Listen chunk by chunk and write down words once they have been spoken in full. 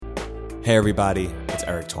Hey everybody, it's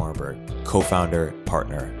Eric Torenberg, co-founder,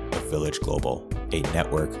 partner of Village Global, a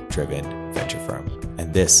network-driven venture firm.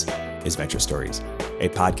 And this is Venture Stories, a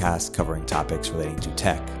podcast covering topics relating to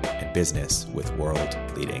tech and business with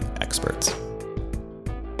world-leading experts.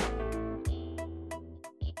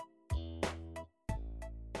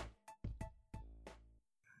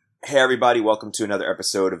 Hey everybody, welcome to another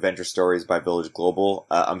episode of Venture Stories by Village Global.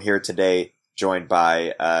 I'm here today joined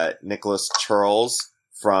by Nicholas Charles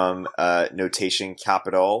from Notation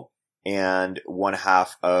Capital and one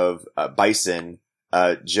half of Bison,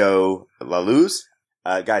 Joe Laluz.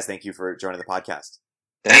 Guys, thank you for joining the podcast.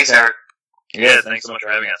 Thanks, Eric. Yeah, thanks so much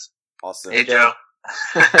for having us. Awesome. Hey, Joe.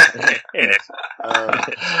 Hey, Nick.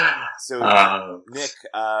 Nick,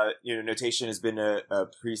 Notation has been a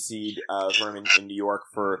pre-seed firm in New York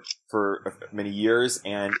for many years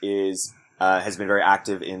and has been very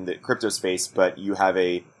active in the crypto space, but you have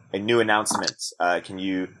a new announcement. Can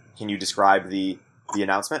you describe the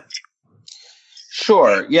announcement?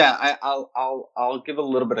 Sure. Yeah, I'll give a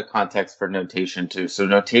little bit of context for Notation too. So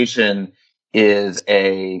Notation is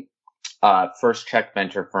a first check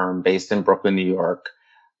venture firm based in Brooklyn, New York.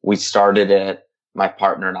 We started it, my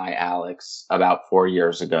partner and I, Alex, about 4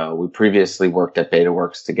 years ago. We previously worked at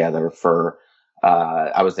BetaWorks together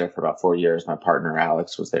I was there for about 4 years. My partner,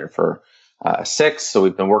 Alex, was there for 6. So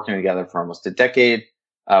we've been working together for almost a decade.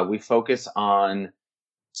 We focus on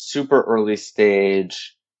super early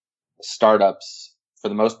stage startups, for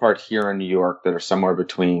the most part here in New York, that are somewhere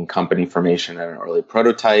between company formation and an early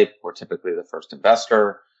prototype. We're typically the first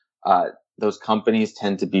investor. Those companies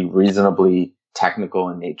tend to be reasonably technical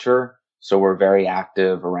in nature. So we're very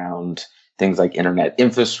active around things like internet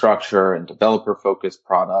infrastructure and developer focused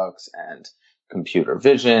products and computer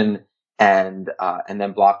vision and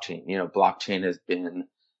then blockchain. Blockchain has been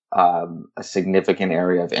a significant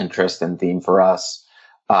area of interest and theme for us,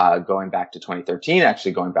 going back to 2013,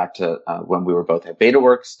 actually going back to when we were both at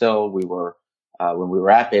BetaWorks still. When we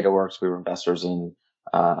were at BetaWorks, we were investors in,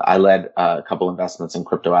 I led a couple investments in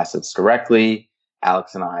crypto assets directly.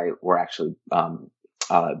 Alex and I were actually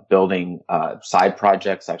building side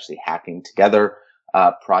projects, actually hacking together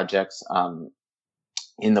projects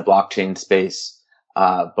in the blockchain space,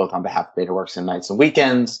 both on behalf of BetaWorks and nights and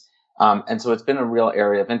weekends. And so it's been a real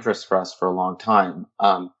area of interest for us for a long time.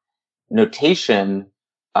 Notation,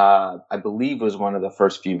 I believe, was one of the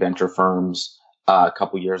first few venture firms a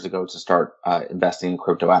couple years ago to start investing in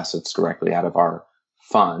crypto assets directly out of our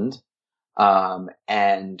fund.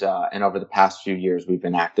 And over the past few years, we've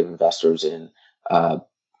been active investors in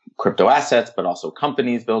crypto assets, but also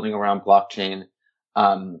companies building around blockchain.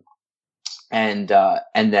 And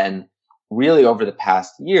then really over the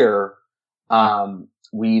past year,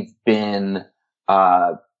 we've been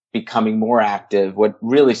becoming more active. What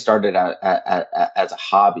really started out as a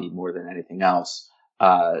hobby more than anything else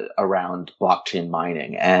around blockchain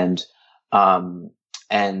mining, and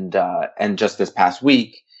just this past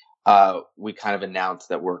week, we kind of announced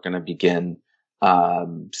that we're going to begin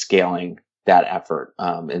scaling that effort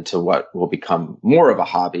into what will become more of a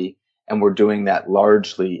hobby, and we're doing that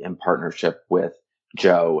largely in partnership with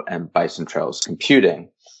Joe and Bison Trails Computing.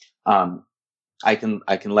 I can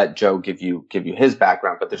let Joe give you his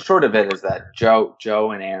background, but the short of it is that Joe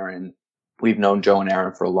and Aaron, we've known Joe and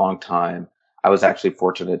Aaron for a long time. I was actually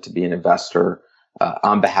fortunate to be an investor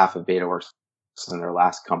on behalf of BetaWorks in their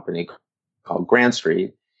last company called Grand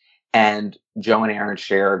Street. And Joe and Aaron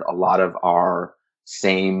shared a lot of our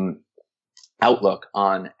same outlook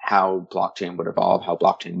on how blockchain would evolve, how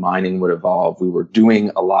blockchain mining would evolve. We were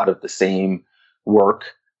doing a lot of the same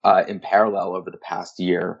work in parallel over the past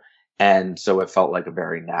year. And so it felt like a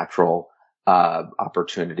very natural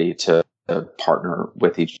opportunity to partner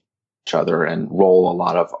with each other and roll a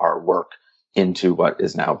lot of our work into what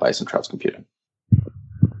is now Bison Trails Computing.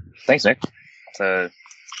 Thanks, Nick. It's a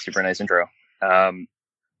super nice intro.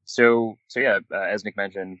 So as Nick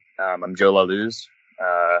mentioned, I'm Joe Laluz.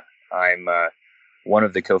 I'm one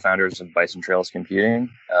of the co-founders of Bison Trails Computing,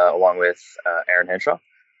 along with Aaron Henshaw.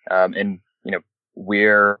 And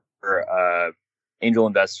we're angel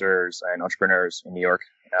investors and entrepreneurs in New York.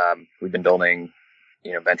 We've been building,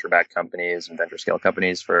 venture-backed companies and venture-scale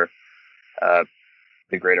companies for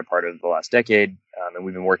the greater part of the last decade, and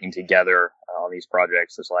we've been working together on these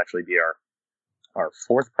projects. This will actually be our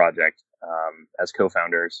fourth project as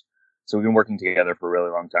co-founders. So we've been working together for a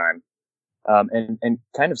really long time, and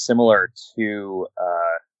kind of similar to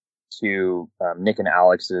Nick and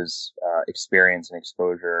Alex's experience and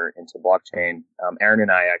exposure into blockchain. Aaron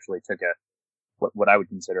and I actually took what I would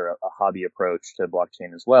consider a hobby approach to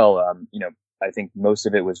blockchain as well. I think most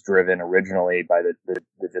of it was driven originally by the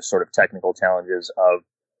just sort of technical challenges of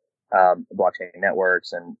blockchain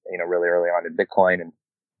networks, and really early on in Bitcoin,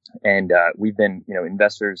 and we've been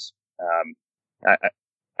investors.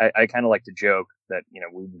 I kind of like to joke that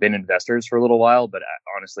we've been investors for a little while, but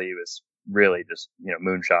honestly, it was really just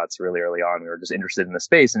moonshots really early on. We were just interested in the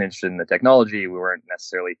space and interested in the technology. We weren't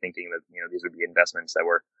necessarily thinking that these would be investments that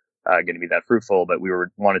were going to be that fruitful, but we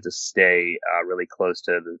wanted to stay really close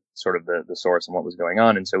to the sort of the source and what was going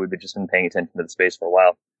on, and so we've just been paying attention to the space for a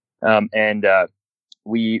while. And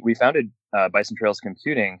we founded Bison Trails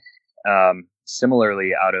Computing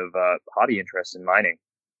similarly out of hobby interest in mining.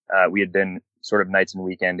 We had been sort of nights and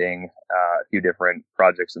weekending a few different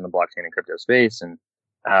projects in the blockchain and crypto space, and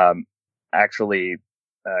actually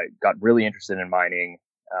got really interested in mining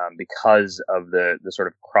because of the sort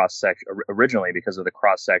of cross section, originally because of the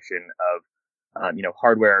cross section of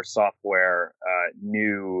hardware, software,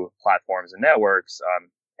 new platforms and networks,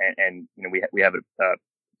 and we have a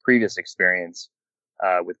previous experience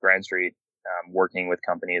with Grand Street, working with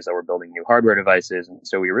companies that were building new hardware devices, and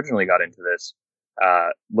so we originally got into this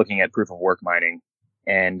looking at proof of work mining,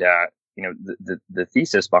 and the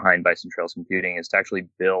thesis behind Bison Trails Computing is to actually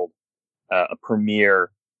build a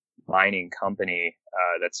premier mining company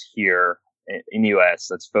that's here in the U.S.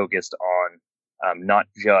 that's focused on not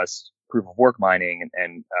just proof of work mining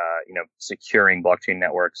and securing blockchain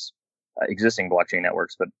networks, existing blockchain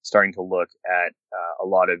networks, but starting to look at a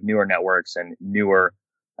lot of newer networks and newer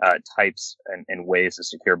types and ways to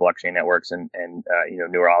secure blockchain networks and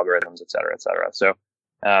newer algorithms, et cetera, et cetera. So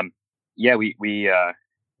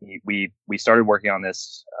we started working on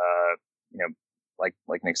this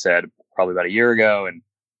like Nick said, probably about a year ago, and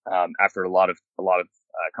after a lot of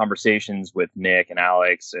conversations with Nick and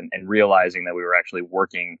Alex and realizing that we were actually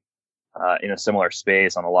working in a similar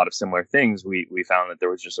space on a lot of similar things, we found that there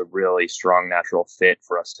was just a really strong natural fit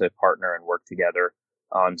for us to partner and work together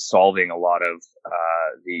on solving a lot of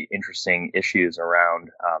the interesting issues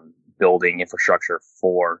around building infrastructure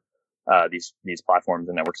for these platforms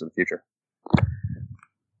and networks of the future.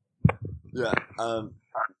 Yeah,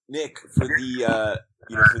 Nick, for the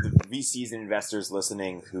for the VCs and investors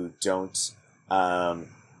listening who don't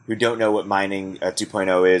know what mining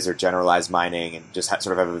 2.0 is or generalized mining and just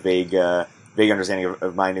sort of have a vague understanding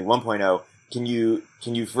of mining 1.0, can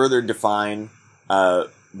you further define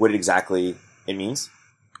what exactly it means?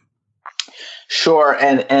 Sure,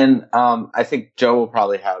 and I think Joe will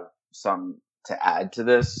probably have some to add to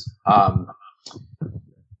this.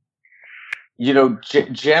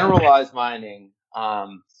 Generalized mining.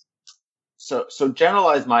 So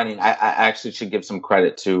generalized mining, I actually should give some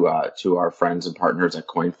credit to our friends and partners at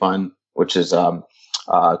CoinFund, which is a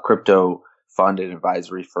crypto fund and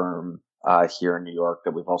advisory firm here in New York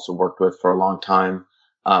that we've also worked with for a long time.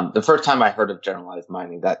 The first time I heard of generalized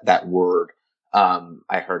mining, that word,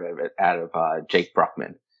 I heard of it out of Jake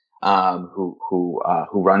Bruckman, who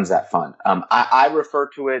runs that fund. I refer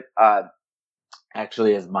to it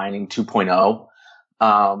actually as mining 2.0.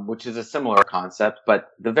 Which is a similar concept, but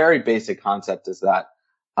the very basic concept is that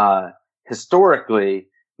historically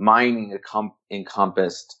mining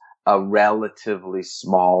encompassed a relatively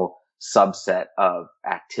small subset of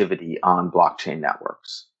activity on blockchain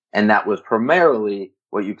networks. And that was primarily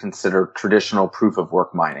what you consider traditional proof of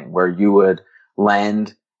work mining, where you would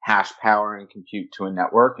lend hash power and compute to a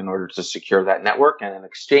network in order to secure that network. And in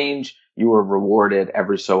exchange, you were rewarded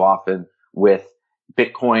every so often with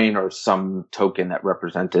Bitcoin or some token that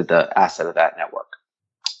represented the asset of that network.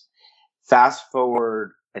 Fast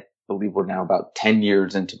forward, I believe we're now about 10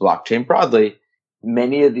 years into blockchain broadly.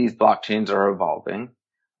 Many of these blockchains are evolving,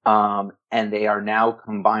 and they are now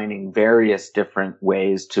combining various different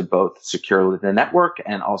ways to both secure the network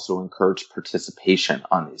and also encourage participation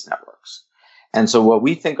on these networks. And so what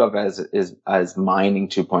we think of as mining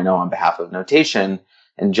 2.0 on behalf of Notation,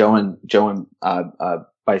 and Joe and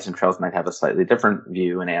Bison Trails might have a slightly different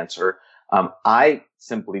view and answer. I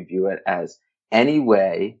simply view it as any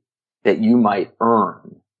way that you might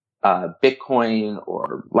earn Bitcoin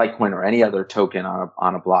or Litecoin or any other token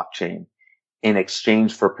on a blockchain in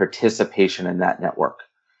exchange for participation in that network.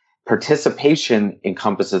 Participation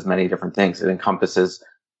encompasses many different things. It encompasses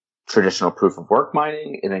traditional proof of work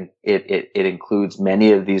mining. It includes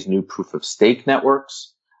many of these new proof of stake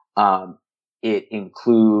networks. It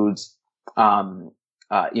includes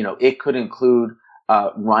it could include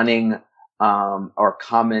running or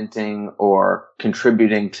commenting or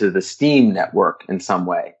contributing to the Steam network in some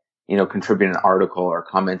way, contributing an article or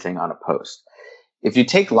commenting on a post. If you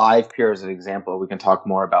take LivePeer as an example, we can talk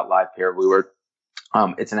more about LivePeer.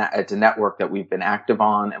 It's a network that we've been active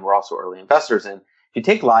on, and we're also early investors in. If you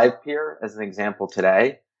take LivePeer as an example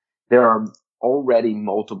today, there are already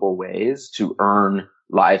multiple ways to earn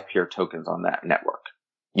live peer tokens on that network.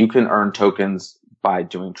 You can earn tokens by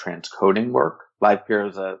doing transcoding work. Live peer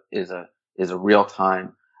is a real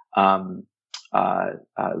time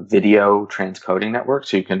video transcoding network.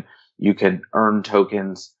 So you can earn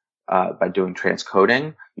tokens by doing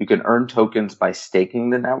transcoding. You can earn tokens by staking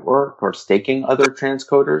the network or staking other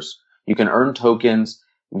transcoders. You can earn tokens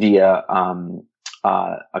via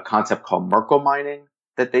a concept called Merkle mining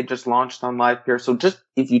that they just launched on LivePeer. So just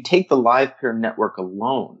if you take the LivePeer network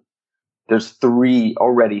alone, there's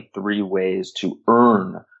already three ways to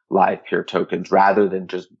earn LivePeer tokens rather than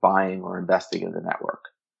just buying or investing in the network.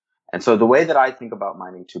 And so the way that I think about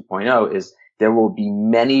mining 2.0 is there will be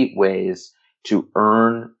many ways to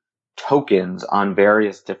earn tokens on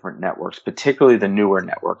various different networks, particularly the newer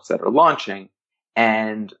networks that are launching,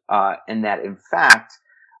 and that in fact,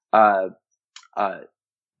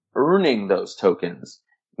 earning those tokens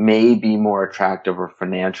may be more attractive or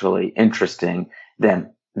financially interesting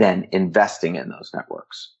than investing in those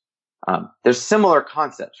networks. There's similar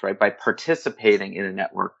concepts, right? By participating in a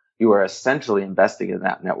network, you are essentially investing in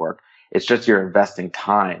that network. It's just you're investing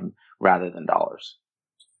time rather than dollars.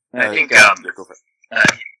 I think. Go for it.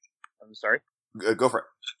 I'm sorry. Go for it.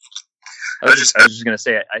 I was just going to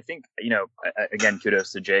say. I think again,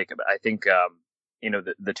 kudos to Jake. But I think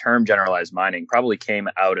the term generalized mining probably came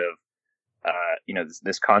out of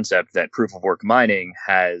this concept that proof of work mining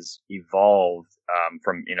has evolved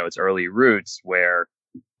from its early roots, where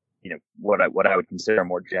what I would consider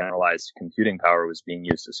more generalized computing power was being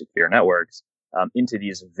used to secure networks, into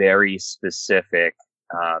these very specific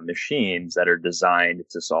machines that are designed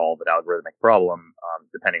to solve an algorithmic problem,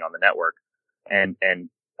 depending on the network. And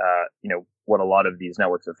what a lot of these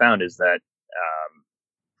networks have found is that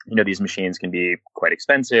these machines can be quite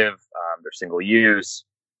expensive. They're single use,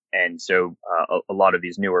 and so a lot of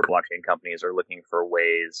these newer blockchain companies are looking for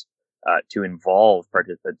ways to involve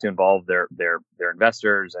their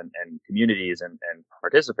investors and communities and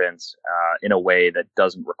participants in a way that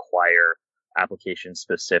doesn't require application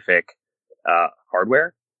specific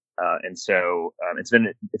hardware. And so it's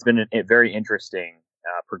been a very interesting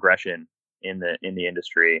progression in the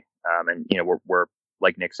industry. And we're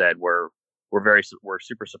like Nick said, we're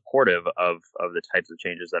super supportive of the types of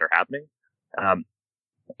changes that are happening.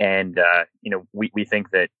 We think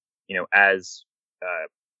that as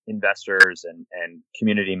investors and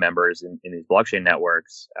community members in these blockchain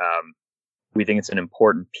networks, we think it's an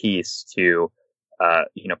important piece to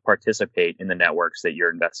participate in the networks that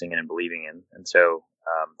you're investing in and believing in. And so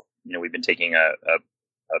we've been taking a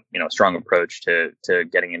strong approach to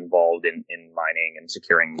getting involved in mining and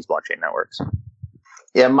securing these blockchain networks.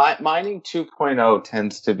 Yeah, mining 2.0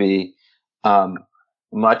 tends to be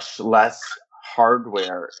much less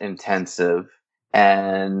hardware intensive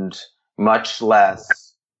and much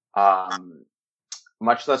less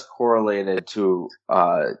correlated to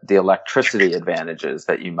the electricity advantages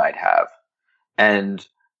that you might have, and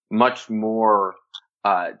much more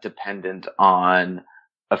dependent on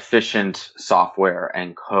efficient software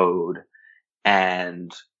and code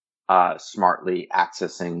and smartly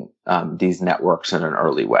accessing these networks in an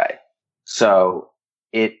early way. So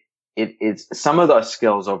it's some of those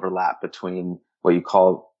skills overlap between what you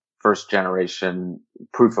call first generation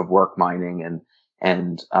proof of work mining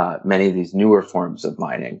and many of these newer forms of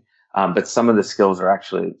mining. But some of the skills are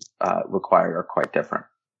actually required are quite different.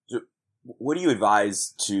 So what do you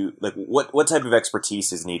advise to, like, what type of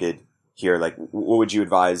expertise is needed here? Like, what would you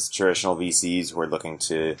advise traditional VCs who are looking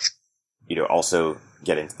to, also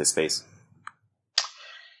get into this space?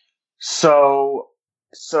 So,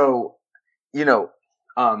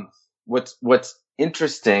 what's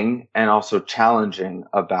interesting and also challenging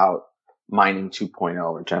about mining 2.0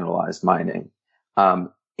 or generalized mining,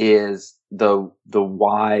 is the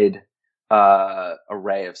wide,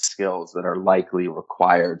 array of skills that are likely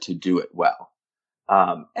required to do it well.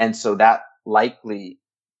 And so that likely,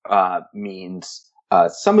 means,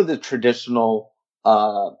 some of the traditional,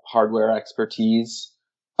 hardware expertise,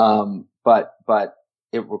 but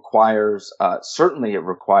it requires, certainly it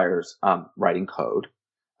requires, writing code.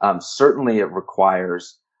 Certainly it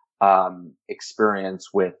requires,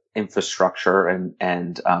 experience with infrastructure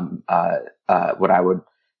and what I would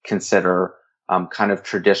consider, kind of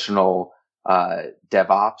traditional,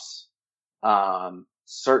 DevOps.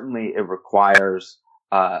 Certainly it requires,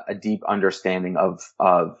 a deep understanding of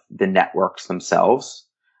the networks themselves.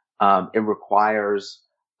 It requires,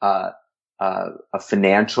 a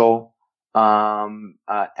financial,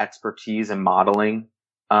 expertise and modeling,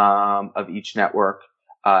 of each network.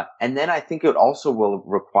 And then I think it also will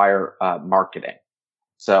require, marketing.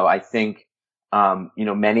 So I think,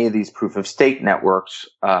 many of these proof of stake networks,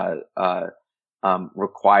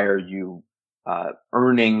 require you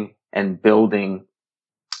earning and building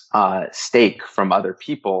stake from other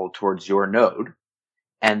people towards your node.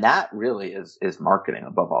 And that really is marketing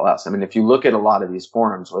above all else. I mean, if you look at a lot of these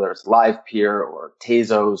forums, whether it's LivePeer or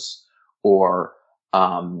Tezos or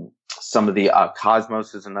some of the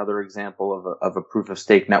Cosmos is another example of a proof of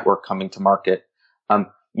stake network coming to market.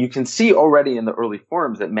 You can see already in the early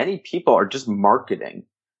forums that many people are just marketing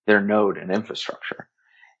their node and infrastructure.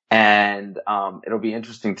 And it'll be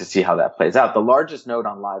interesting to see how that plays out. The largest node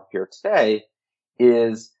on LivePeer today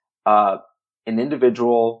is an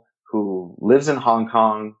individual who lives in Hong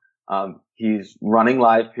Kong. He's running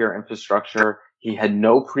LivePeer infrastructure. He had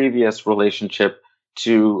no previous relationship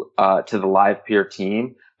to the LivePeer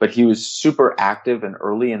team, but he was super active and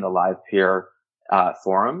early in the LivePeer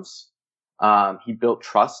forums. He built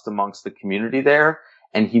trust amongst the community there,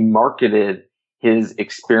 and he marketed his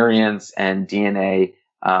experience and DNA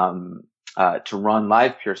to run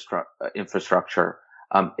LivePeer infrastructure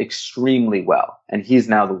extremely well. And he's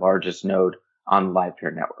now the largest node on the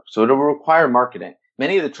LivePeer network. So it'll require marketing.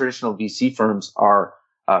 Many of the traditional VC firms are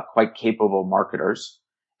quite capable marketers,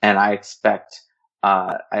 and I expect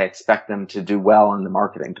them to do well in the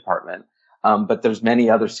marketing department. But there's many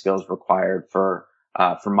other skills required for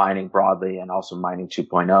mining broadly and also mining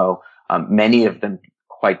 2.0. Many of them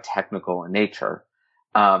quite technical in nature.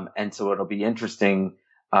 And so it'll be interesting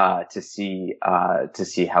to see how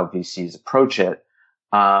VCs approach it.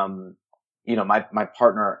 My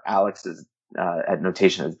partner Alex is at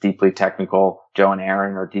Notation is deeply technical. Joe and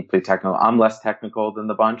Aaron are deeply technical. I'm less technical than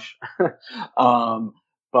the bunch.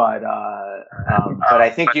 But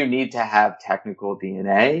I think you need to have technical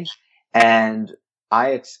DNA, and I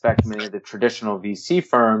expect many of the traditional VC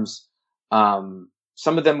firms,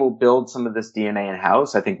 some of them will build some of this DNA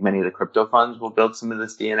in-house. I think many of the crypto funds will build some of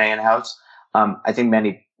this DNA in-house. I think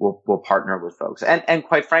many will partner with folks. And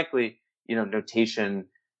quite frankly, Notation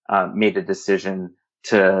made a decision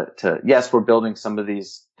to yes, we're building some of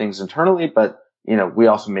these things internally, but we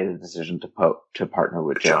also made a decision to partner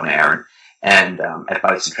with Joe and Aaron and at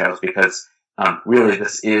Bison Trails, because really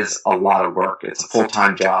this is a lot of work. It's a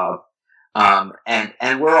full-time job.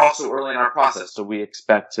 And we're also early in our process, so we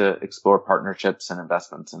expect to explore partnerships and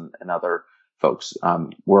investments and other folks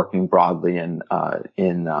working broadly in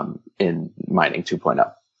mining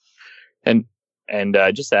 2.0. And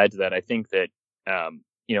just to add to that, I think that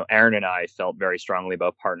Aaron and I felt very strongly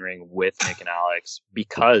about partnering with Nick and Alex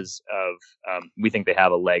because of we think they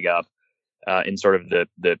have a leg up in sort of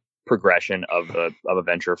the progression of a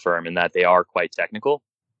venture firm, in that they are quite technical.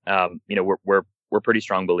 We're pretty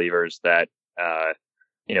strong believers that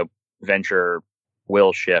venture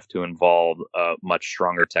will shift to involve a much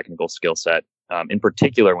stronger technical skill set, in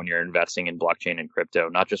particular when you're investing in blockchain and crypto,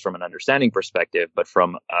 not just from an understanding perspective, but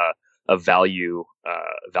from a value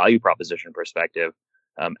proposition perspective.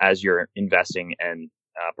 As you're investing and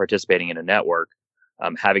participating in a network,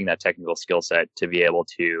 having that technical skill set to be able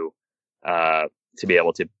to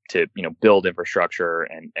build infrastructure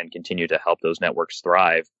and continue to help those networks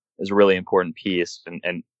thrive is a really important piece.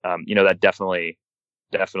 And that definitely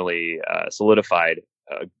solidified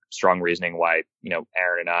strong reasoning why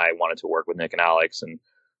Aaron and I wanted to work with Nick and Alex, and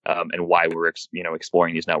why we were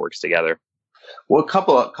exploring these networks together. Well, a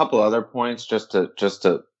couple other points just to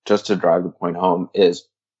drive the point home is,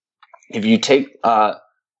 if you take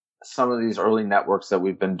some of these early networks that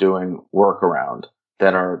we've been doing work around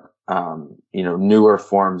that are newer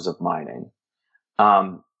forms of mining,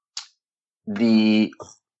 the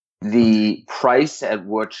price at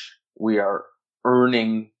which we are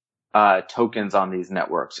earning tokens on these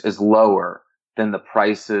networks is lower than the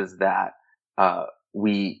prices that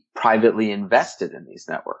we privately invested in these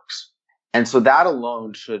networks. And so that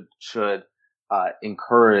alone should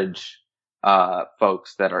encourage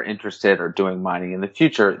folks that are interested or doing mining in the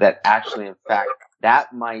future that actually, in fact,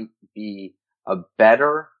 that might be a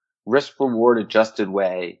better risk reward adjusted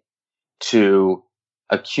way to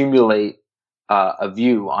accumulate a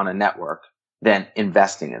view on a network than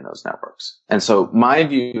investing in those networks. And so my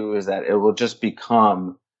view is that it will just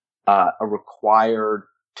become a required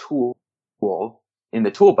tool in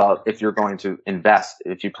the tool belt if you're going to invest,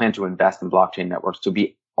 if you plan to invest in blockchain networks, to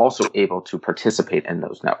be also able to participate in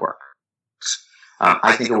those networks.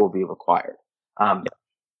 I think it will be required. Yeah.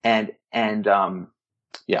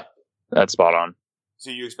 That's spot on. So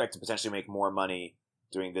you expect to potentially make more money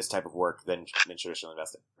doing this type of work than traditional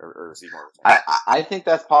investing, or receive more returns? I think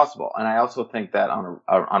that's possible, and I also think that on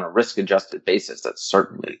a risk-adjusted basis, that's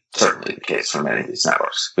certainly the case for many of these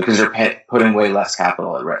networks, because you're putting way less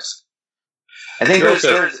capital at risk. I think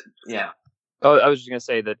there's yeah. Oh, I was just going to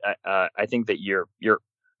say that I think that you're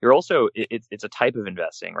you're also it's a type of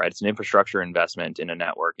investing, right? It's an infrastructure investment in a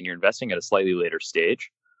network, and you're investing at a slightly later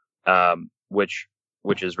stage, which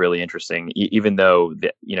is really interesting. Even though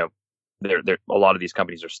there a lot of these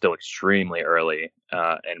companies are still extremely early,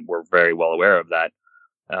 and we're very well aware of that.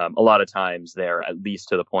 A lot of times they're at least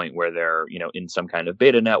to the point where they're in some kind of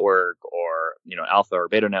beta network or alpha or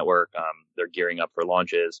beta network. They're gearing up for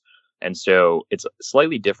launches. And so it's a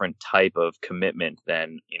slightly different type of commitment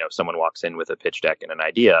than, someone walks in with a pitch deck and an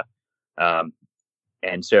idea.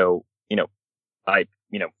 And so,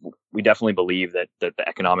 we definitely believe that the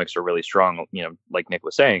economics are really strong, like Nick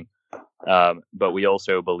was saying. But we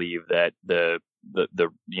also believe that the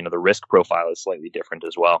risk profile is slightly different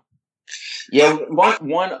as well. Yeah.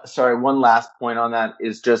 One last point on that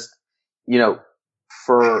is just,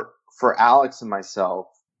 for Alex and myself,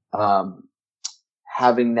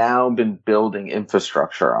 having now been building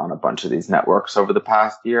infrastructure on a bunch of these networks over the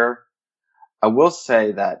past year, I will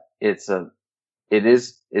say that it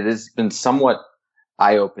has been somewhat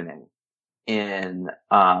eye-opening in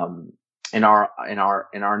our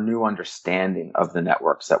new understanding of the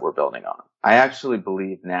networks that we're building on. I actually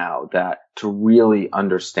believe now that to really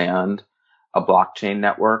understand a blockchain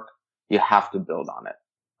network, you have to build on it.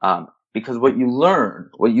 Because what you learn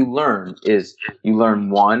is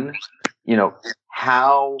one,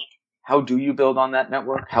 how do you build on that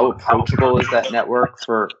network? How approachable is that network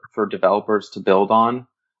for developers to build on?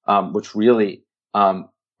 Which really,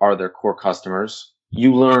 are their core customers.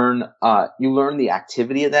 You learn the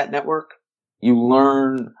activity of that network. You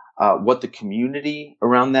learn, what the community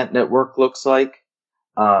around that network looks like.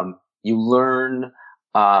 You learn,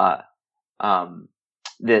 the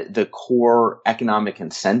core economic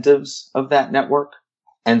incentives of that network.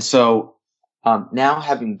 And so, now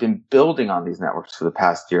having been building on these networks for the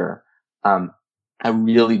past year, I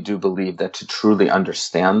really do believe that to truly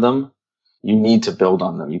understand them, you need to build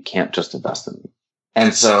on them. You can't just invest in them.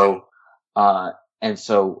 And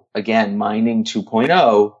so again, Mining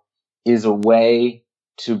 2.0 is a way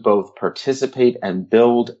to both participate and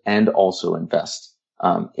build and also invest,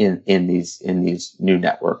 in these new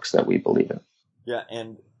networks that we believe in. Yeah.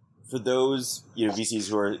 And for those, VCs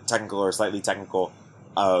who are technical or slightly technical,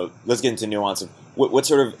 let's get into nuance of what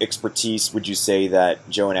sort of expertise would you say that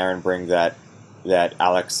Joe and Aaron bring that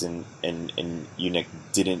Alex and you, Nick,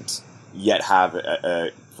 didn't yet have,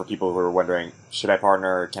 for people who are wondering, should I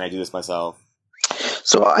partner? Can I do this myself?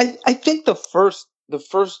 So I think the first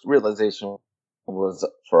realization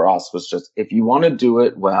for us was just, if you want to do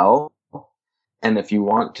it well, and if you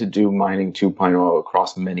want to do Mining 2.0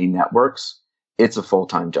 across many networks, it's a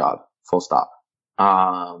full-time job, full stop.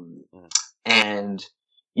 And,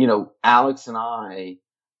 Alex and I,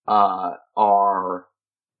 are,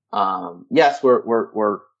 yes,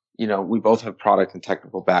 we're, we both have product and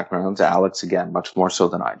technical backgrounds. Alex, again, much more so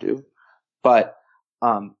than I do. But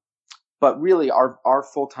really our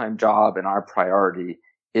full-time job and our priority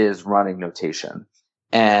is running Notation.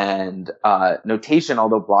 And, Notation,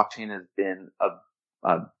 although blockchain has been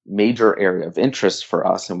a major area of interest for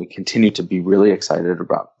us, and we continue to be really excited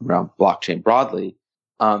around blockchain broadly,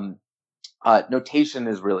 Notation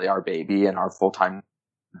is really our baby and our full-time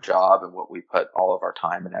job, and what we put all of our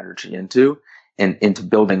time and energy into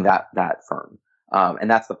building that firm. And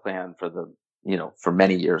that's the plan for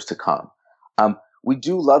many years to come. We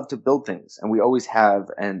do love to build things, and we always have,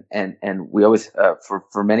 and we always,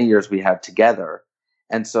 for many years we have together.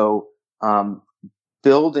 And so,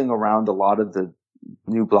 building around a lot of the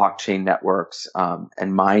new blockchain networks,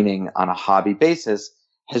 and mining on a hobby basis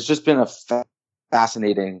has just been a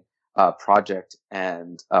fascinating, project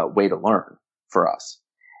and, way to learn for us.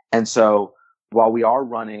 And so while we are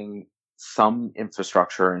running some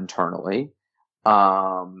infrastructure internally,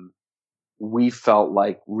 we felt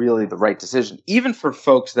like really the right decision, even for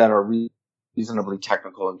folks that are reasonably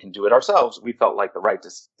technical and can do it ourselves. We felt like the right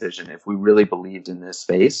decision, if we really believed in this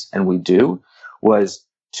space, and we do, was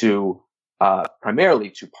to primarily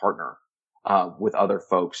to partner with other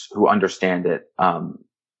folks who understand it,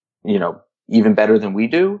 even better than we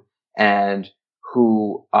do, and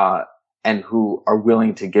who are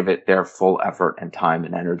willing to give it their full effort and time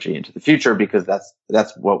and energy into the future, because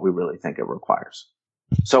that's what we really think it requires.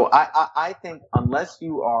 So I think unless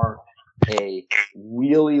you are a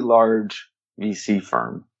really large VC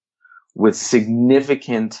firm with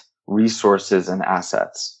significant resources and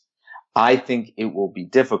assets, I think it will be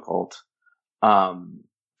difficult to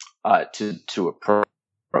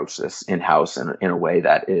approach this in-house in a way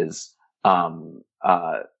that is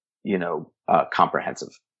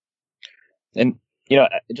comprehensive. And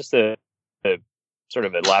just to sort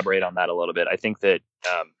of elaborate on that a little bit, I think that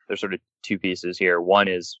there's sort of two pieces here. One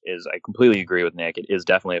is I completely agree with Nick. It is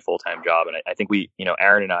definitely a full-time job. And I think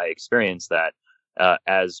Aaron and I experienced that,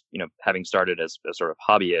 as, having started as a sort of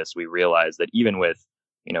hobbyist, we realized that even with,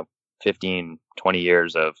 15, 20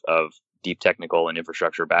 years of deep technical and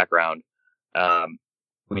infrastructure background,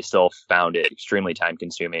 we still found it extremely time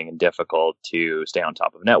consuming and difficult to stay on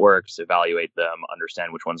top of networks, evaluate them,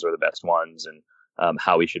 understand which ones are the best ones, and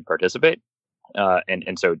how we should participate.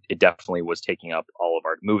 And so it definitely was taking up all of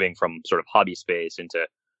our, moving from sort of hobby space into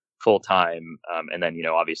full time, and then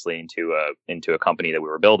obviously into a company that we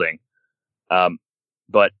were building.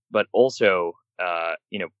 But also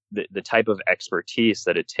the type of expertise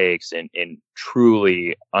that it takes in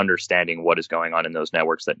truly understanding what is going on in those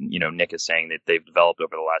networks that Nick is saying that they've developed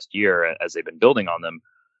over the last year as they've been building on them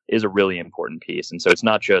is a really important piece. And so it's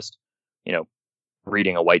not just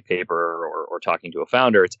reading a white paper or talking to a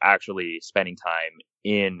founder. It's actually spending time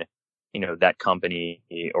in that company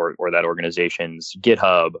or that organization's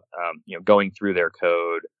GitHub, going through their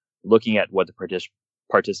code, looking at what the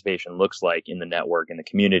participation looks like in the network, in the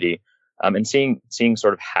community, and seeing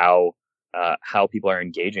sort of how people are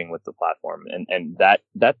engaging with the platform, and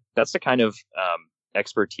that's the kind of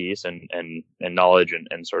expertise and knowledge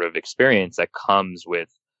and sort of experience that comes with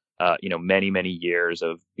many years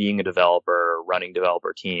of being a developer, running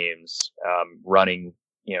developer teams, running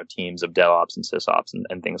teams of DevOps and SysOps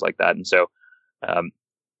and things like that. And so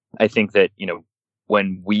I think that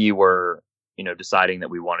when we were deciding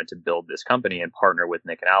that we wanted to build this company and partner with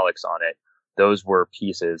Nick and Alex on it, those were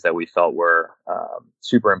pieces that we felt were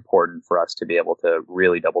super important for us to be able to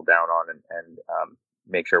really double down on and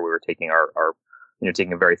make sure we were taking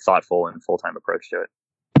taking a very thoughtful and full-time approach to it.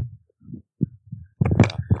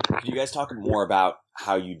 Can you guys talk more about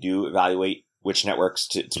how you do evaluate which networks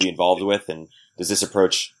to be involved with? And does this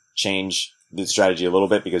approach change the strategy a little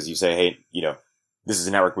bit because you say, hey, this is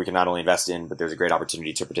a network we can not only invest in, but there's a great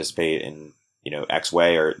opportunity to participate in, X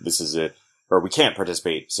way, or or we can't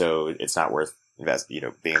participate, so it's not worth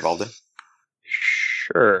being involved in?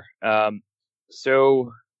 Sure.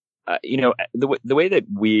 So, the way that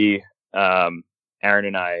we, Aaron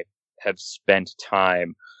and I, have spent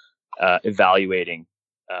time evaluating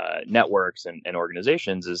networks and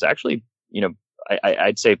organizations is actually,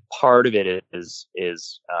 I'd say part of it is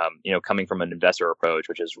coming from an investor approach,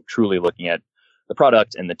 which is truly looking at the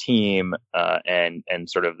product and the team and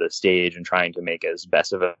sort of the stage and trying to make as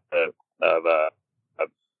best of a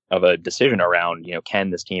decision around, can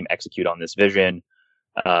this team execute on this vision?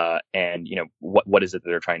 And, what is it that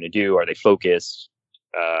they're trying to do? Are they focused?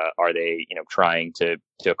 Are they, trying to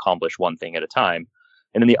accomplish one thing at a time?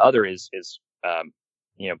 And then the other is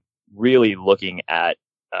really looking at,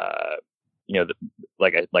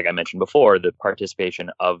 like I mentioned before, the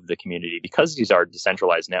participation of the community, because these are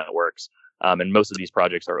decentralized networks, and most of these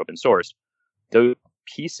projects are open source. Those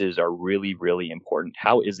pieces are really, really important.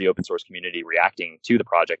 How is the open source community reacting to the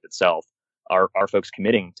project itself? Are folks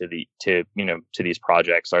committing to these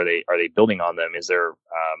projects? Are they building on them? Is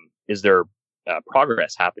there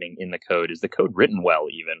progress happening in the code? Is the code written well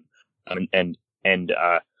even?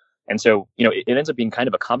 And so, it ends up being kind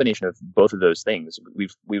of a combination of both of those things.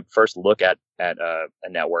 We first look at a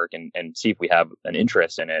network and see if we have an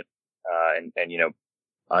interest in it, and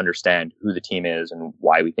understand who the team is and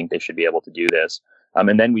why we think they should be able to do this.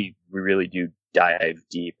 And then we really do dive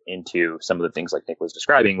deep into some of the things like Nick was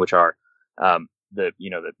describing, which are the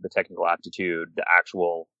technical aptitude, the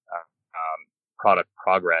actual product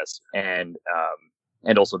progress, and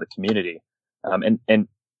also the community. And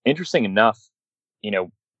interesting enough,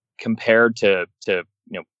 compared to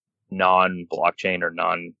non-blockchain or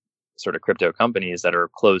non sort of crypto companies that are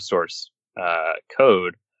closed source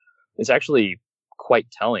code, it's actually quite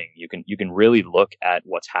telling. You can really look at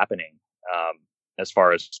what's happening as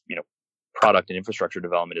far as product and infrastructure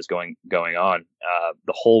development is going on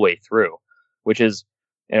the whole way through, which is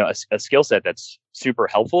a skill set that's super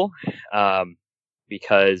helpful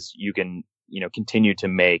because you can continue to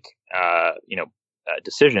make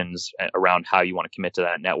decisions around how you want to commit to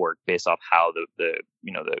that network based off how the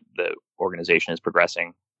organization is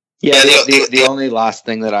progressing. Yeah, the only last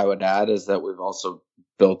thing that I would add is that we've also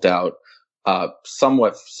built out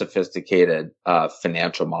somewhat sophisticated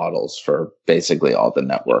financial models for basically all the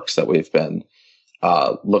networks that we've been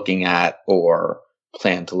looking at or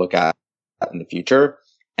plan to look at in the future.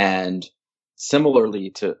 And similarly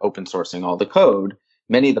to open sourcing all the code,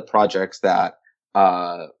 many of the projects that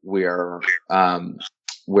we're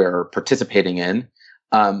participating in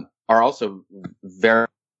are also very,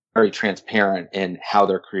 very transparent in how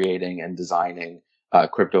they're creating and designing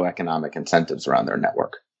crypto economic incentives around their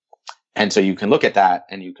network. And so you can look at that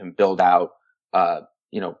and you can build out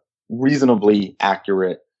reasonably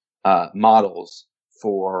accurate models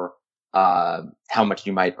for how much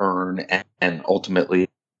you might earn and ultimately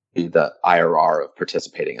the IRR of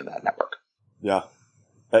participating in that network. Yeah,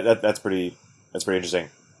 that's pretty interesting.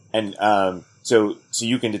 And so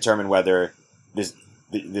you can determine whether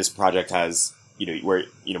this project has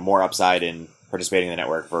more upside in participating in the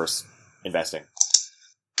network versus investing.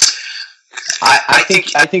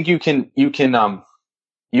 I think you can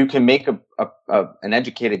make an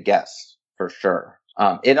educated guess for sure.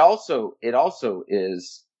 It also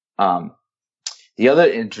is the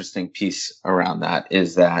other interesting piece around that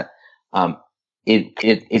is that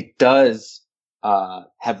it does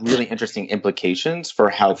have really interesting implications for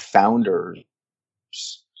how founders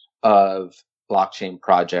of blockchain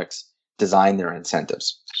projects design their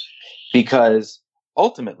incentives, because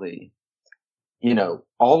ultimately,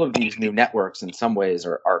 all of these new networks in some ways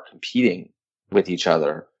are competing with each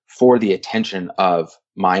other for the attention of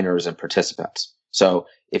miners and participants. So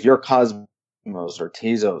if you're Cosmos or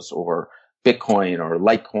Tezos or Bitcoin or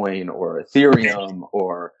Litecoin or Ethereum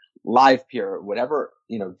or LivePeer, whatever,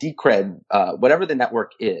 Decred, whatever the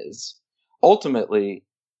network is, ultimately,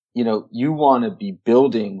 you want to be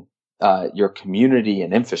building your community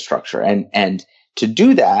and infrastructure. And to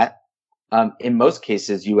do that, in most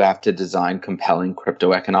cases, you have to design compelling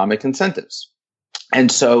crypto economic incentives. And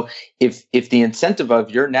so if the incentive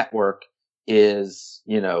of your network is,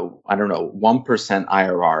 1%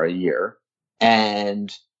 IRR a year,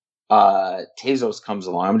 and Tezos comes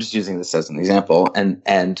along, I'm just using this as an example,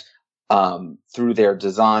 and through their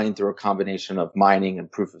design, through a combination of mining and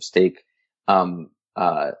proof of stake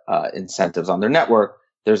incentives on their network,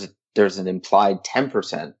 there's an implied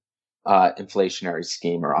 10% inflationary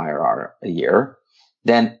scheme or IRR a year,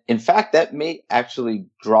 then in fact that may actually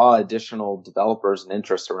draw additional developers and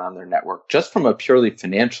interest around their network just from a purely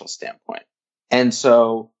financial standpoint. And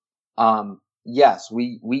so, yes,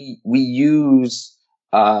 we use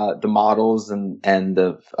the models and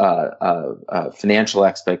the financial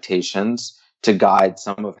expectations to guide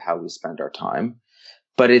some of how we spend our time.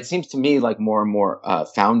 But it seems to me like more and more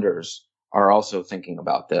founders are also thinking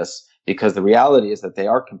about this, because the reality is that they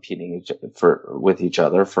are competing with each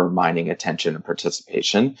other for mining attention and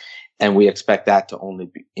participation. And we expect that to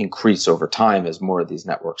only increase over time as more of these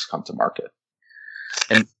networks come to market.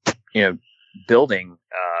 And, building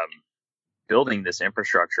this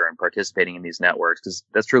infrastructure and participating in these networks, because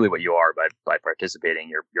that's truly what you are by participating.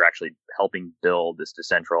 You're actually helping build this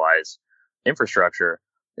decentralized infrastructure,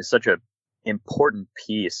 is such a important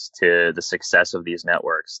piece to the success of these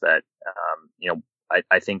networks that,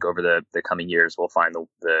 I think over the coming years, we'll find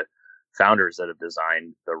the founders that have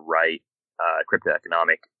designed the right crypto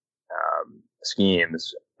economic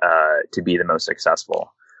schemes to be the most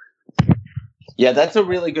successful. Yeah, that's a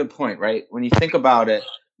really good point, right? When you think about it,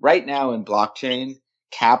 right now in blockchain,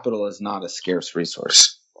 capital is not a scarce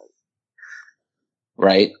resource,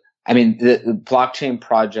 right? I mean, the blockchain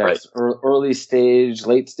projects, right, early stage,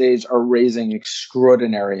 late stage, are raising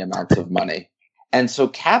extraordinary amounts of money. And so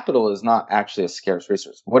capital is not actually a scarce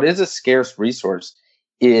resource. What is a scarce resource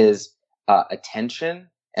is attention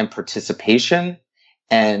and participation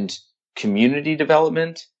and community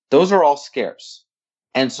development. Those are all scarce.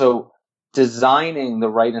 And so designing the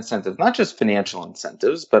right incentives, not just financial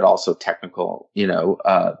incentives, but also technical,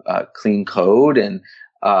 clean code and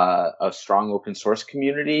a strong open source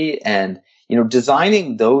community, and,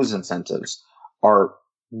 designing those incentives are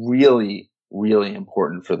really, really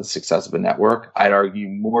important for the success of a network. I'd argue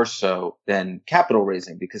more so than capital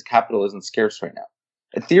raising, because capital isn't scarce right now.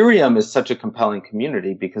 Ethereum is such a compelling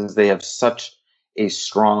community because they have such a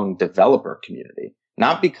strong developer community,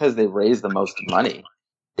 not because they raised the most money.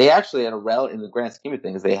 They actually had in the grand scheme of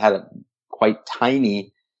things, they had a quite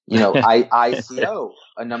tiny, ICO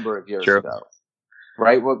a number of years ago.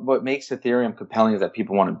 Right. What makes Ethereum compelling is that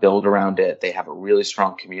people want to build around it. They have a really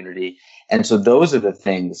strong community. And so those are the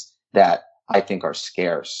things that I think are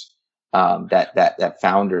scarce, that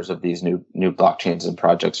founders of these new blockchains and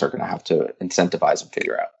projects are going to have to incentivize and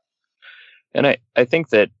figure out. And I think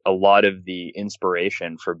that a lot of the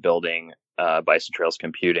inspiration for building Bison Trails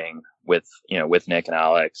Computing with Nick and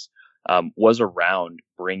Alex was around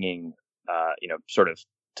bringing, sort of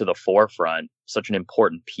to the forefront such an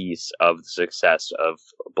important piece of the success of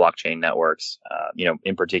blockchain networks,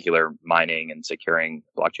 in particular mining and securing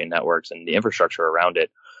blockchain networks and the infrastructure around it.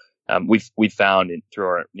 We've found through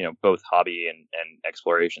our, both hobby and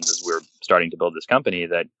explorations as we're starting to build this company,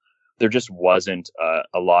 that there just wasn't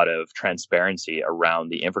a lot of transparency around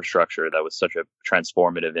the infrastructure that was such a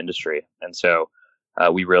transformative industry. And so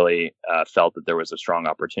we really felt that there was a strong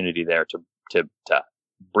opportunity there to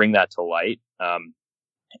bring that to light.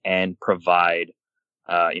 and provide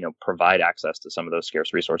access to some of those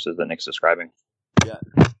scarce resources that Nick's describing. Yeah.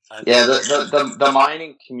 Yeah, the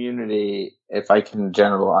mining community, if I can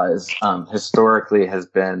generalize, historically has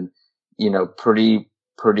been, pretty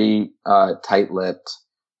tight-lipped,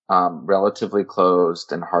 relatively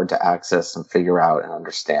closed, and hard to access and figure out and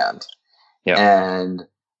understand. Yeah.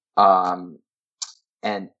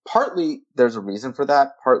 And partly there's a reason for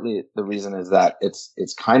that. Partly the reason is that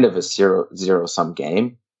it's kind of a zero sum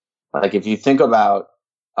game. Like if you think about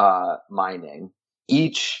mining,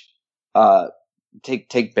 each take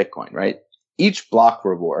Bitcoin, right? Each block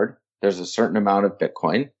reward, there's a certain amount of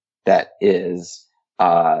Bitcoin that is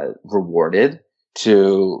rewarded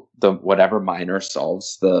to the whatever miner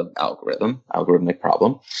solves the algorithmic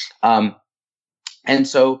problem. And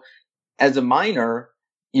so as a miner,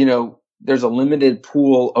 there's a limited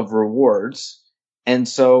pool of rewards. And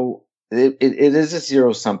so it is a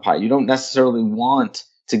zero sum pie. You don't necessarily want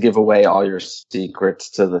to give away all your secrets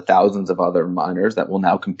to the thousands of other miners that will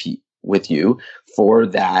now compete with you for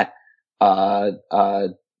that,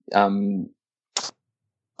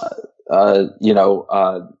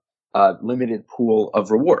 limited pool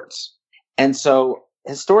of rewards. And so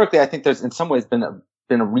historically, I think there's in some ways been a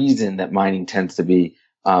reason that mining tends to be,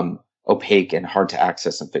 opaque and hard to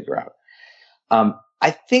access and figure out.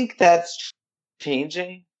 I think that's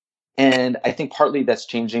changing. And I think partly that's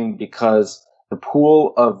changing because the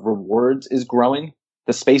pool of rewards is growing.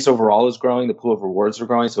 The space overall is growing. The pool of rewards are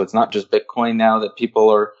growing. So it's not just Bitcoin now that people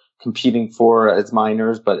are competing for as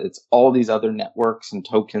miners, but it's all these other networks and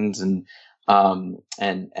tokens and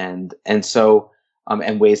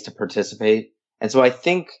ways to participate. And so I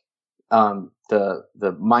think,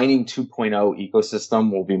 the mining 2.0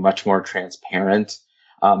 ecosystem will be much more transparent,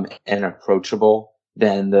 and approachable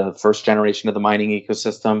than the first generation of the mining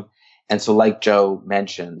ecosystem. And so like Joe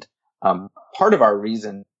mentioned, part of our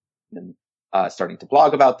reason starting to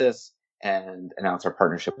blog about this and announce our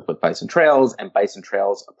partnership with Bison Trails and Bison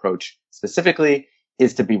Trails approach specifically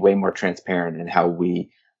is to be way more transparent in how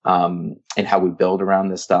we build around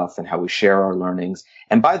this stuff and how we share our learnings.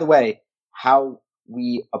 And by the way, how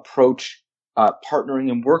we approach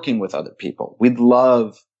partnering and working with other people. We'd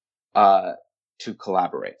love to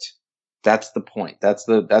collaborate. That's the point. That's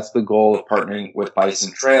the goal of partnering with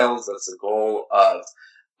Bison Trails. That's the goal of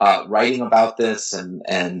writing about this and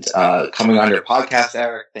coming on your podcast,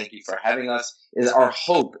 Eric. Thank you for having us. Our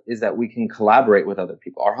hope is that we can collaborate with other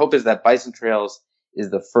people. Our hope is that Bison Trails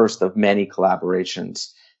is the first of many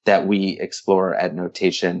collaborations that we explore at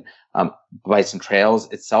Notation. Bison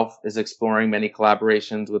Trails itself is exploring many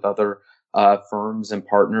collaborations with other firms and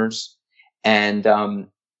partners,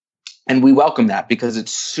 and we welcome that because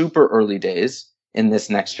it's super early days in this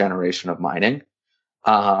next generation of mining.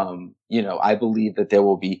 I believe that there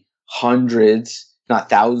will be hundreds, not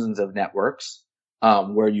thousands, of networks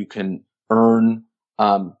where you can earn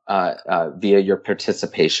via your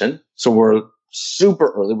participation. So we're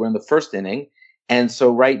super early. We're in the first inning. And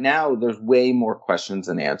so right now there's way more questions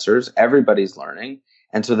than answers. Everybody's learning.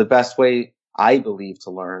 And so the best way I believe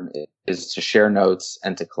to learn is to share notes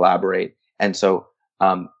and to collaborate. And so,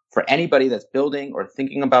 for anybody that's building or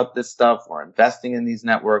thinking about this stuff or investing in these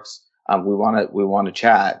networks, we want to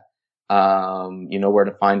chat. You know where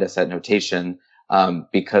to find us at Notation,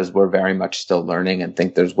 because we're very much still learning and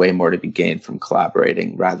think there's way more to be gained from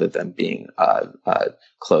collaborating rather than being a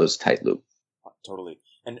closed, tight loop. Totally.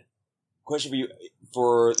 And question for you,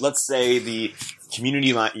 for let's say the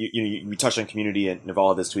community, we touched on community, and Naval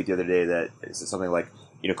had this tweet the other day that is something like,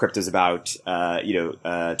 crypto's about,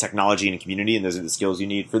 technology and community, and those are the skills you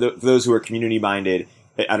need for those who are community minded.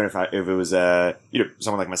 I don't know if it was,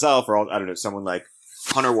 someone like myself or I don't know, someone like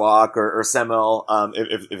Hunter Walk or Semel,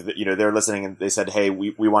 if they're listening and they said, hey,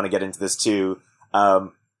 we want to get into this too.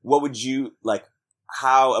 What would you like,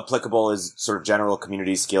 how applicable is sort of general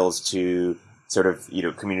community skills to sort of,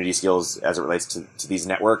 community skills as it relates to these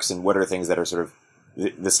networks, and what are things that are sort of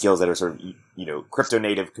the skills that are sort of, crypto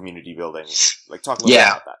native community building? Like, talk a little bit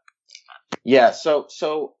about that. Yeah.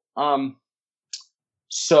 So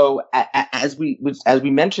as we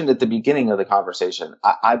mentioned at the beginning of the conversation,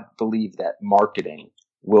 I believe that marketing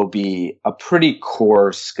will be a pretty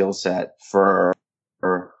core skill set for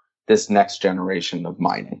this next generation of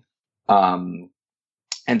mining. And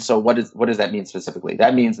so what does that mean specifically?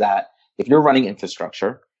 That means that if you're running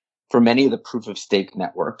infrastructure for many of the proof of stake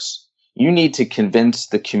networks, you need to convince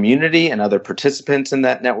the community and other participants in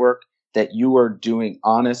that network that you are doing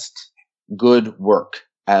honest, good work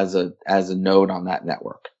as a node on that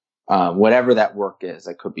network. Whatever that work is,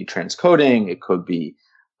 it could be transcoding, it could be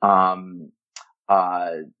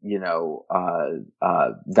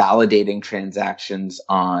validating transactions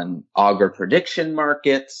on Augur prediction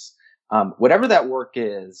markets, whatever that work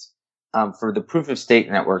is. For the proof of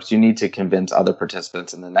stake networks, you need to convince other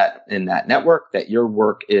participants in that network that your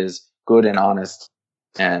work is good and honest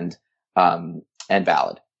and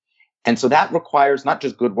valid. And so that requires not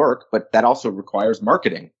just good work, but that also requires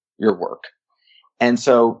marketing your work. And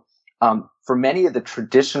so, for many of the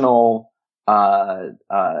traditional,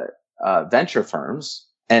 venture firms,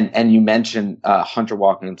 and you mentioned, Hunter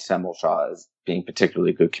Walker and Semel Shaw as being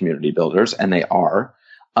particularly good community builders, and they are,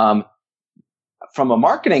 from a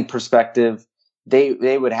marketing perspective,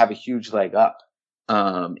 they would have a huge leg up,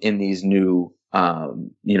 in these new,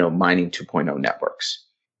 mining 2.0 networks.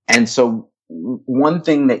 And so one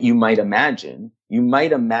thing that you might imagine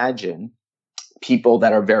people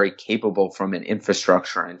that are very capable from an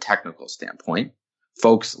infrastructure and technical standpoint,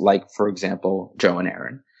 folks like, for example, Joe and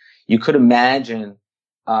Aaron. You could imagine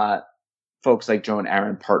folks like Joe and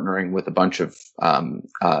Aaron partnering with a bunch of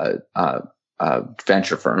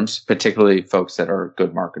venture firms, particularly folks that are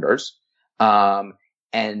good marketers,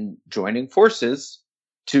 and joining forces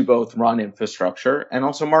to both run infrastructure and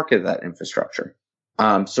also market that infrastructure.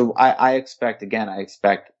 So I expect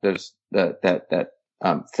there's that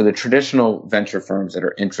for the traditional venture firms that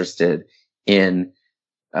are interested in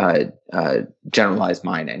generalized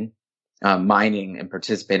mining and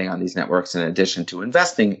participating on these networks in addition to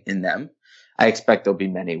investing in them, I expect there'll be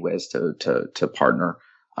many ways to partner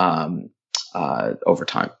over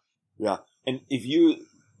time. Yeah, and if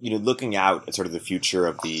looking out at sort of the future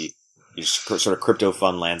of the sort of crypto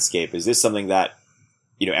fund landscape, is this something that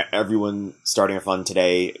everyone starting a fund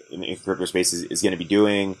today in the crypto space is going to be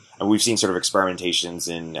doing? And we've seen sort of experimentations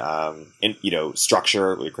in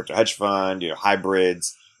structure with a crypto hedge fund,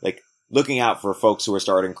 hybrids. Like, looking out for folks who are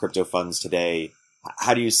starting crypto funds today,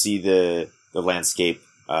 how do you see the landscape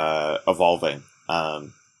evolving?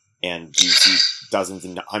 And do you see dozens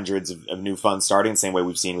and hundreds of new funds starting the same way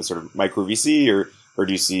we've seen with sort of micro VC, or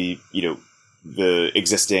do you see the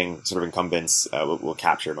existing sort of incumbents will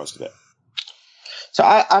capture most of it? So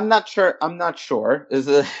I'm not sure. I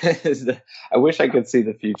wish I could see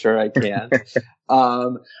the future. I can't.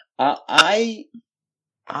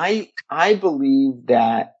 I believe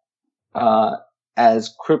that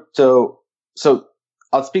as crypto. So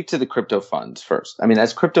I'll speak to the crypto funds first. I mean,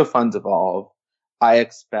 as crypto funds evolve, I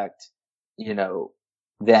expect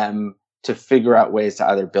them to figure out ways to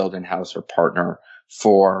either build in-house or partner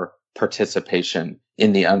for participation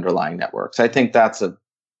in the underlying networks. I think that's a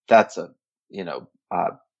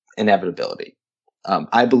inevitability.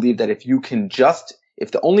 I believe that if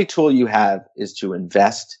the only tool you have is to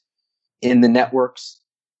invest in the networks,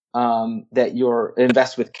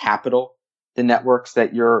 invest with capital, the networks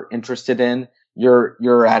that you're interested in,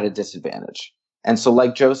 you're at a disadvantage. And so,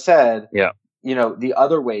 like Joe said, the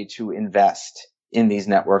other way to invest in these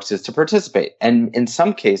networks is to participate. And in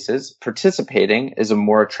some cases, participating is a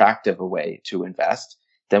more attractive way to invest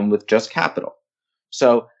than with just capital.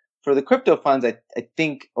 So for the crypto funds, I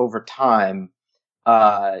think over time,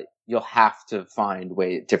 you'll have to find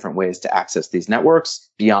different ways to access these networks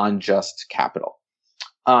beyond just capital.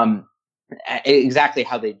 Exactly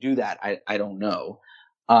how they do that, I don't know.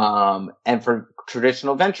 And for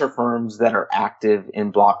traditional venture firms that are active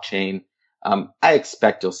in blockchain, I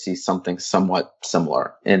expect you'll see something somewhat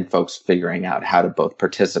similar in folks figuring out how to both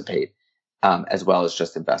participate, as well as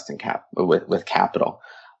just invest in with capital.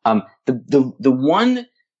 The one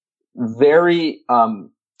very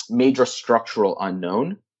major structural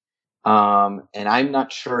unknown, and I'm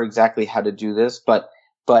not sure exactly how to do this, but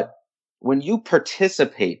when you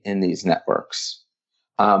participate in these networks,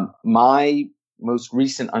 my most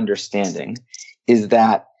recent understanding is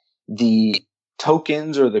that the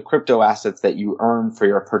tokens or the crypto assets that you earn for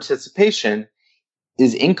your participation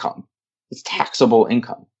is income. It's taxable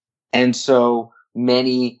income. And so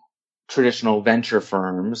many traditional venture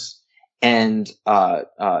firms and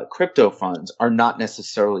crypto funds are not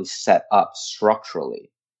necessarily set up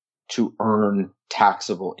structurally to earn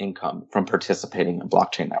taxable income from participating in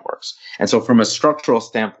blockchain networks. And so from a structural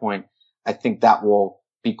standpoint, I think that will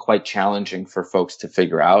be quite challenging for folks to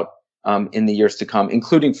figure out in the years to come,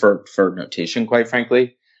 including for Notation, quite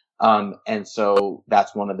frankly. And so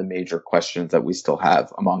that's one of the major questions that we still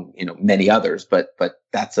have among, many others, but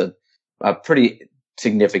that's a pretty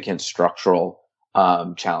significant structural,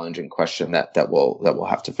 challenging question that we'll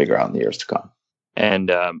have to figure out in the years to come.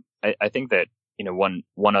 And, I think that,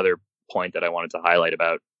 one other point that I wanted to highlight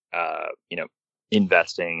about,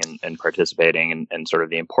 investing and participating and sort of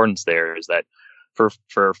the importance there is that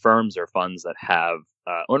for firms or funds that have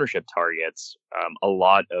ownership targets, a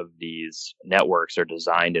lot of these networks are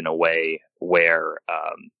designed in a way where,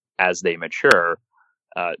 as they mature,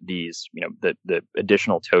 these, the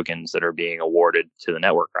additional tokens that are being awarded to the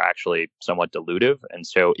network are actually somewhat dilutive. And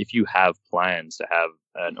so if you have plans to have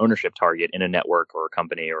an ownership target in a network or a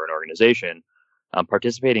company or an organization,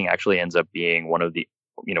 participating actually ends up being one of the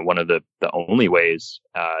only ways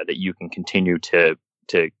that you can continue to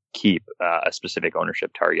keep a specific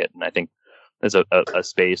ownership target. And I think there's a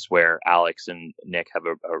space where Alex and Nick have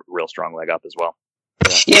a real strong leg up as well.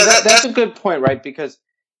 Yeah, that's a good point, right? Because,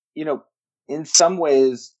 in some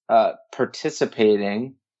ways,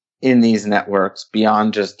 participating in these networks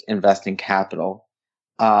beyond just investing capital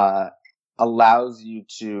allows you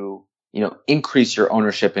to, increase your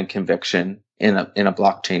ownership and conviction in a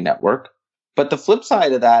blockchain network. But the flip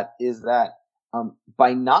side of that is that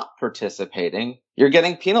by not participating, you're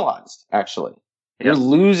getting penalized. Actually, you're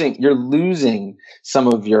losing some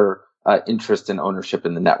of your interest and ownership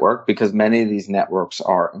in the network because many of these networks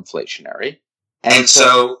are inflationary, and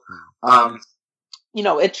so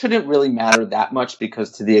it shouldn't really matter that much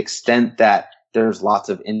because to the extent that there's lots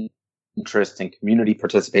of interest and community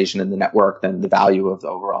participation in the network, then the value of the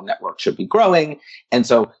overall network should be growing. And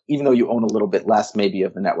so even though you own a little bit less maybe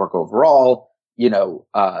of the network overall, you now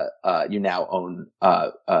own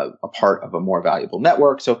a part of a more valuable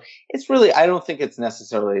network. So it's really, I don't think it's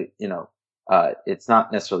necessarily, it's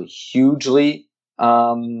not necessarily hugely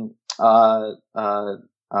penalizing,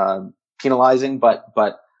 but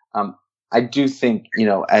I do think,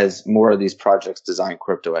 as more of these projects design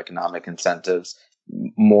crypto economic incentives,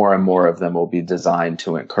 more and more of them will be designed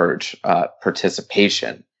to encourage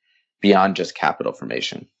participation beyond just capital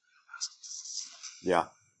formation. Yeah.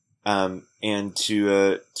 And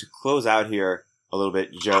to close out here a little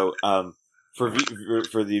bit, Joe, for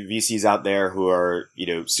the VCs out there who are,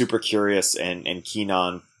 super curious and keen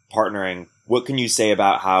on partnering, what can you say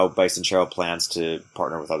about how Bison Trail plans to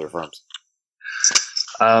partner with other firms?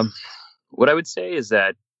 What I would say is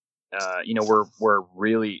that, we're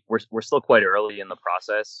still quite early in the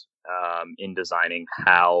process, in designing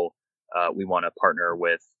how, we want to partner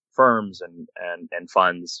with firms and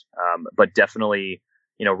funds. But definitely,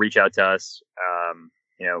 reach out to us,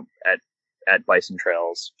 at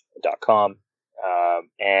bisontrails.com,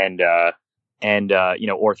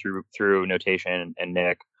 or through Notation and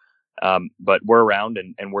Nick. But we're around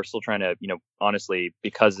and we're still trying to, honestly,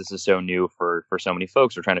 because this is so new for so many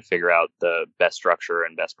folks, we're trying to figure out the best structure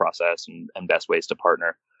and best process and best ways to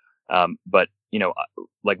partner. But,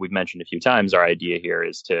 like we've mentioned a few times, our idea here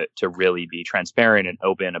is to really be transparent and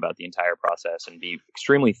open about the entire process and be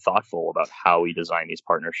extremely thoughtful about how we design these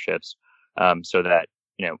partnerships, so that,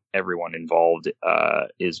 everyone involved,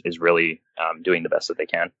 is really, doing the best that they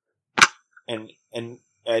can. And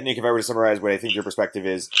Nick, if I were to summarize what I think your perspective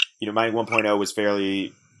is, Mining 1.0 was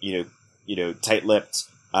fairly, tight-lipped,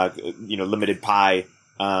 limited pie,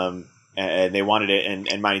 and they wanted it.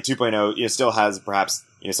 And Mining 2.0, still has perhaps,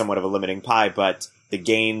 somewhat of a limiting pie, but the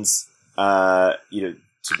gains, to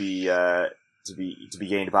be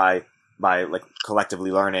gained by like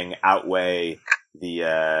collectively learning outweigh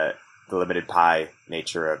the limited pie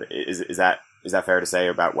nature of it. Is that fair to say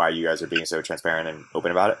about why you guys are being so transparent and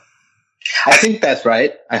open about it? I think that's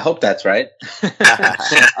right. I hope that's right.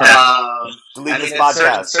 Delete this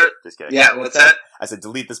podcast. Just kidding. Yeah, what's that? I said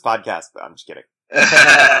delete this podcast, but I'm just kidding.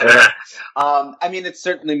 It's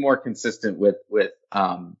certainly more consistent with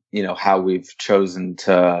how we've chosen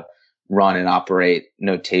to run and operate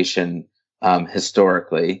Notation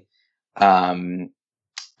historically. By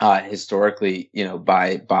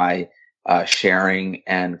sharing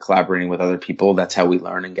and collaborating with other people, that's how we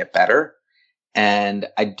learn and get better. And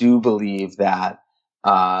I do believe that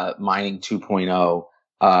Mining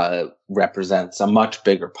 2.0 represents a much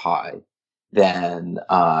bigger pie than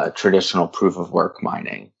traditional proof of work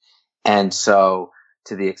mining. And so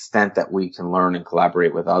to the extent that we can learn and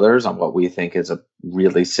collaborate with others on what we think is a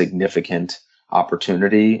really significant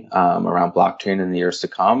opportunity around blockchain in the years to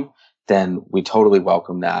come, then we totally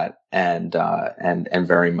welcome that and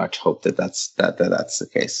very much hope that that's the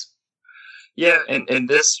case. Yeah, and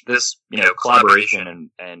this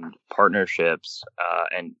collaboration and partnerships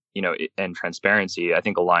and transparency, I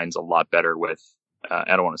think aligns a lot better with.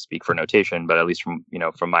 I don't want to speak for Notation, but at least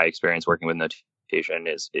from my experience working with Notation,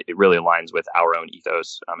 it really aligns with our own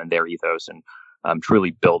ethos and their ethos, and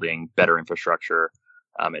truly building better infrastructure,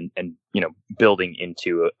 and building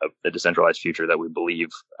into a decentralized future that we believe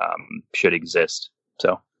should exist.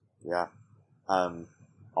 So yeah,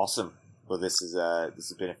 awesome. Well, this has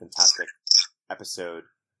been a fantastic episode.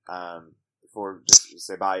 Before just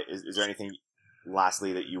say bye, is there anything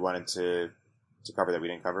lastly that you wanted to cover that we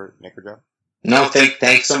didn't cover, Nick or Joe? No,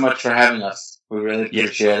 thanks so much for having us. We really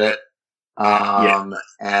appreciate it. And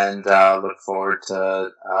look forward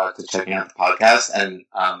to checking out the podcast, and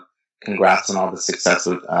congrats on all the success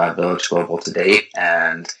with Village Global to date,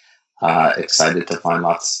 and excited to find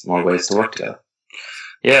lots more ways to work together.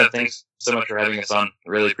 Yeah, thanks so much for having us on.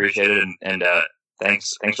 Really appreciate it, and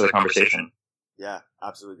thanks for the conversation. Yeah,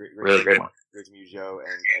 absolutely Great one. Great to meet you, Joe,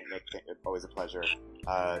 and Nick. Always a pleasure.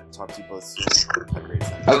 Talk to you both soon. Have a great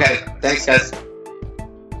day. Okay, thanks, guys.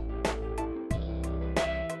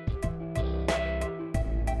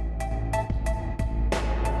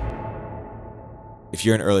 If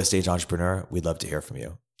you're an early stage entrepreneur, we'd love to hear from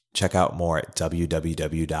you. Check out more at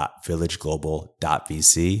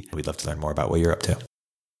www.villageglobal.vc. We'd love to learn more about what you're up to.